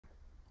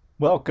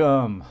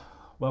Welcome.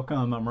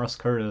 Welcome. I'm Russ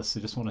Curtis. I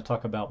just want to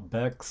talk about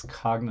Beck's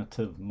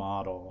cognitive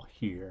model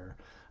here.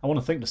 I want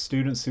to thank the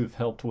students who've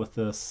helped with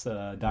this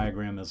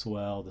diagram as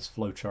well, this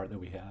flow chart that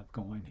we have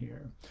going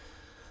here.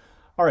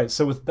 All right,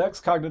 so with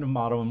Beck's cognitive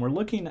model, and we're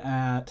looking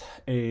at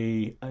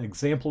an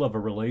example of a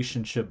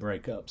relationship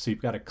breakup. So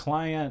you've got a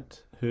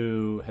client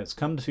who has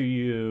come to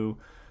you,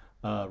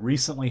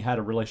 recently had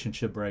a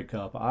relationship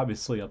breakup,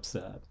 obviously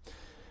upset.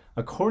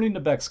 According to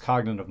Beck's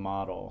cognitive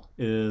model,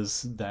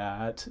 is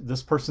that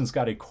this person's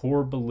got a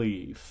core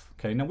belief.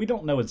 Okay, now we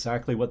don't know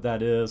exactly what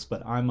that is,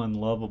 but I'm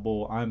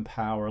unlovable, I'm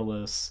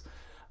powerless.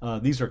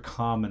 These are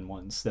common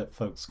ones that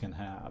folks can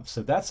have.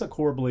 So that's a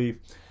core belief.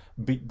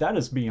 That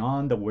is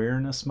beyond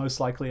awareness, most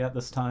likely at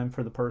this time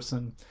for the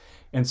person.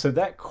 And so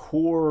that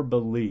core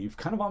belief,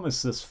 kind of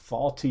almost this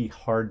faulty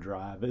hard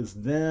drive, is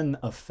then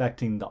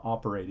affecting the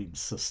operating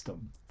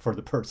system for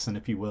the person,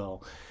 if you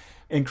will,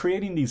 and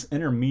creating these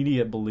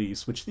intermediate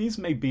beliefs, which these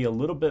may be a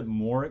little bit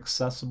more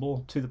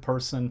accessible to the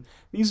person.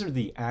 These are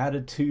the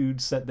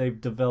attitudes that they've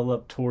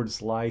developed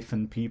towards life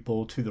and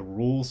people, to the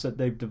rules that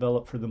they've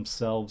developed for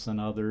themselves and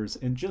others,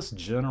 and just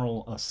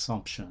general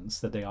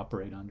assumptions that they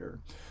operate under.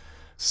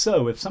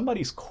 So if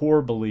somebody's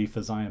core belief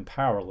is I am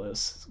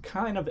powerless,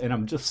 kind of, and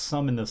I'm just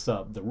summing this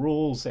up, the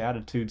rules,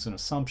 attitudes, and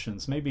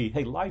assumptions may be,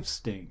 hey, life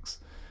stinks.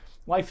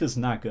 Life is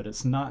not good.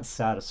 It's not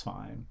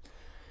satisfying.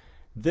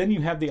 Then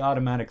you have the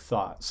automatic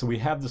thought. So we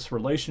have this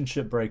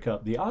relationship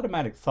breakup, the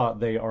automatic thought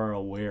they are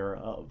aware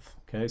of.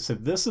 Okay, so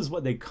this is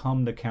what they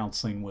come to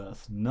counseling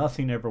with.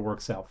 Nothing ever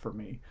works out for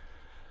me.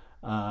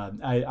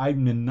 I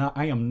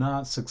am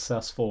not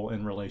successful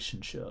in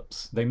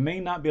relationships. They may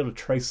not be able to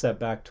trace that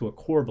back to a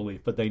core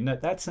belief, but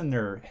that's in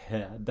their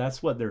head.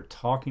 That's what they're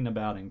talking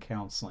about in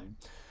counseling.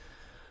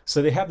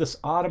 So they have this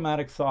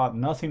automatic thought,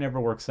 nothing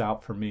ever works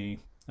out for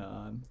me,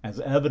 as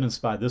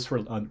evidenced by this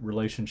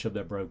relationship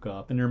that broke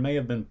up. And there may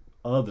have been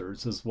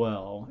others as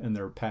well in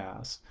their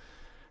past.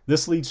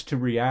 This leads to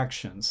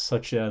reactions,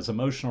 such as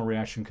emotional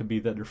reaction could be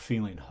that they're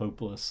feeling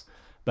hopeless.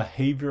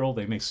 Behavioral,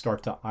 they may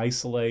start to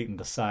isolate and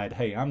decide,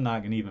 hey, I'm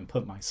not going to even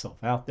put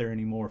myself out there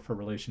anymore for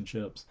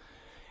relationships.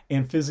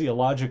 And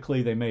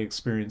physiologically, they may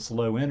experience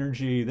low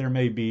energy. There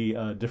may be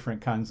different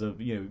kinds of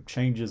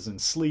changes in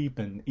sleep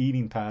and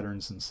eating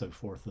patterns and so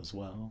forth as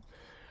well.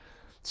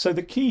 So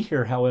the key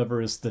here, however,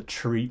 is the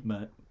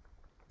treatment.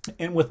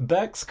 And with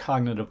Beck's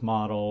cognitive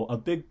model, a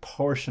big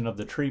portion of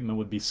the treatment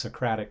would be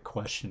Socratic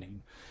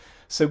questioning.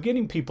 So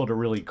getting people to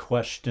really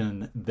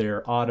question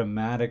their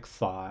automatic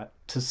thought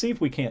to see if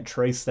we can't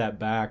trace that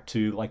back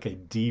to like a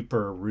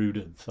deeper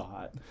rooted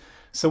thought.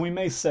 So we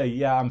may say,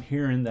 yeah, I'm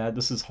hearing that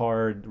this is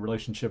hard,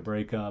 relationship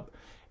breakup,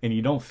 and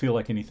you don't feel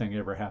like anything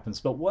ever happens.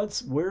 But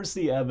where's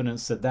the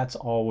evidence that that's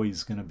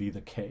always going to be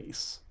the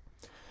case?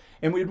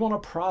 And we'd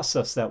want to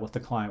process that with the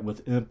client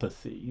with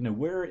empathy.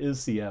 Where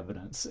is the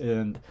evidence?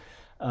 And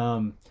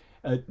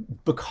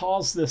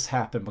because this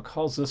happened,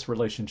 because this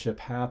relationship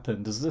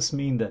happened, does this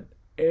mean that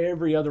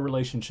every other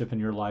relationship in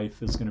your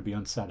life is going to be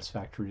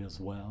unsatisfactory as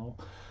well,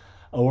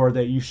 or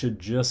that you should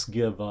just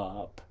give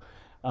up?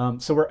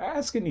 So we're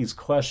asking these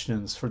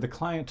questions for the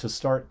client to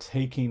start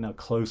taking a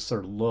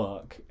closer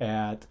look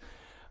at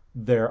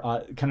their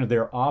kind of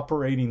their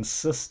operating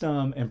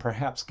system and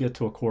perhaps get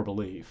to a core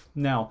belief.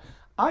 Now,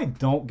 I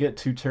don't get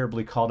too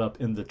terribly caught up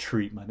in the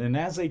treatment, and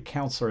as a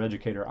counselor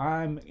educator,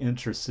 I'm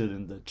interested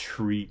in the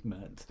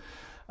treatment.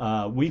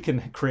 We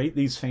can create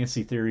these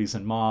fancy theories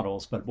and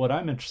models, but what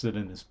I'm interested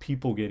in is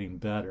people getting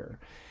better.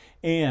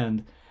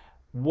 And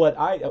what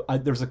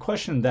there's a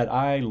question that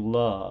I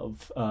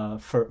love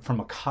from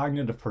a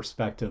cognitive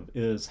perspective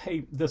is,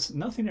 hey,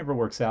 nothing ever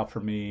works out for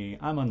me.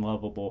 I'm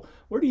unlovable.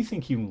 Where do you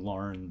think you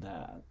learned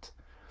that?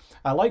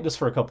 I like this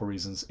for a couple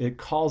reasons. It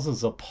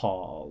causes a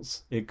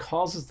pause. It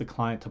causes the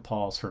client to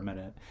pause for a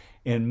minute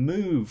and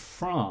move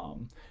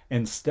from,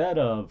 instead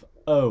of,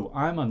 oh,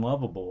 I'm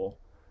unlovable,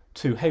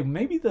 to, hey,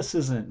 maybe this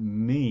isn't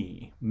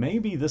me.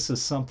 Maybe this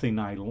is something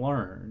I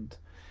learned.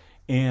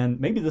 And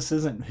maybe this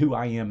isn't who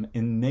I am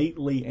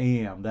innately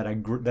am, that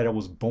I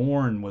was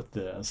born with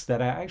this,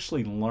 that I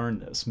actually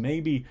learned this.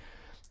 Maybe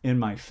in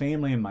my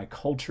family, in my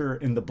culture,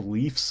 in the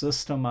belief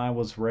system I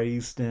was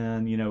raised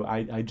in,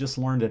 I just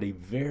learned at a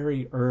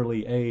very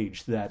early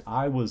age that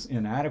I was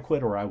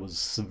inadequate or I was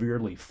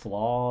severely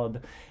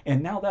flawed.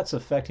 And now that's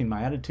affecting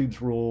my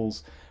attitudes,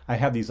 rules. I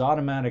have these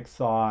automatic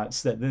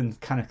thoughts that then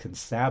kind of can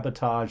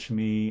sabotage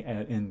me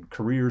in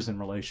careers and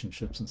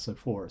relationships and so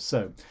forth.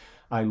 So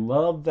I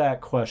love that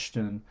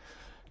question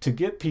to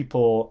get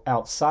people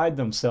outside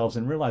themselves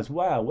and realize,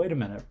 wow, wait a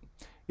minute.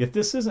 If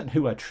this isn't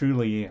who I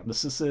truly am,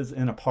 this is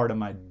in a part of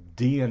my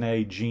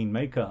DNA gene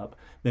makeup,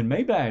 then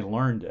maybe I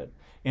learned it.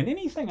 And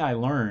anything I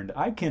learned,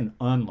 I can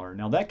unlearn.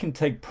 Now that can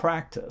take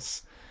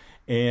practice.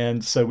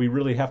 And so we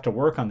really have to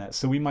work on that.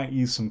 So we might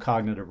use some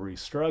cognitive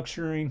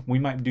restructuring. We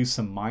might do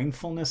some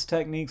mindfulness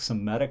techniques,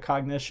 some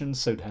metacognition,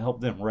 so to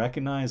help them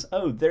recognize,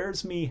 oh,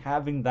 there's me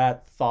having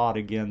that thought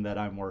again that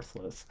I'm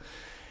worthless.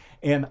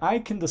 And I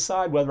can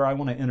decide whether I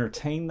want to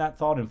entertain that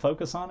thought and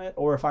focus on it,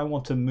 or if I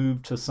want to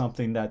move to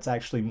something that's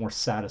actually more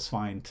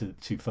satisfying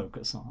to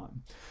focus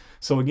on.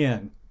 So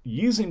again,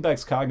 using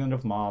Beck's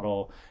cognitive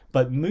model,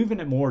 but moving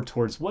it more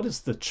towards what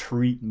is the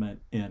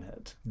treatment in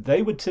it.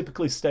 They would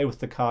typically stay with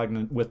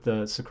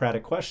the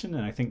Socratic question,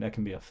 and I think that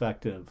can be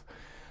effective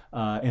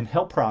and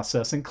help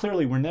process. And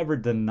clearly, we're never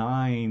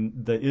denying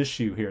the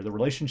issue here. The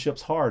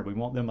relationship's hard. We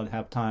want them to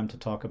have time to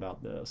talk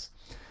about this.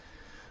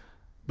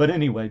 But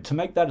anyway, to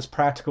make that as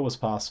practical as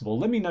possible,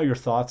 let me know your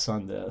thoughts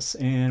on this,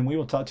 and we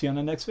will talk to you on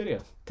the next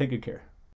video. Take good care.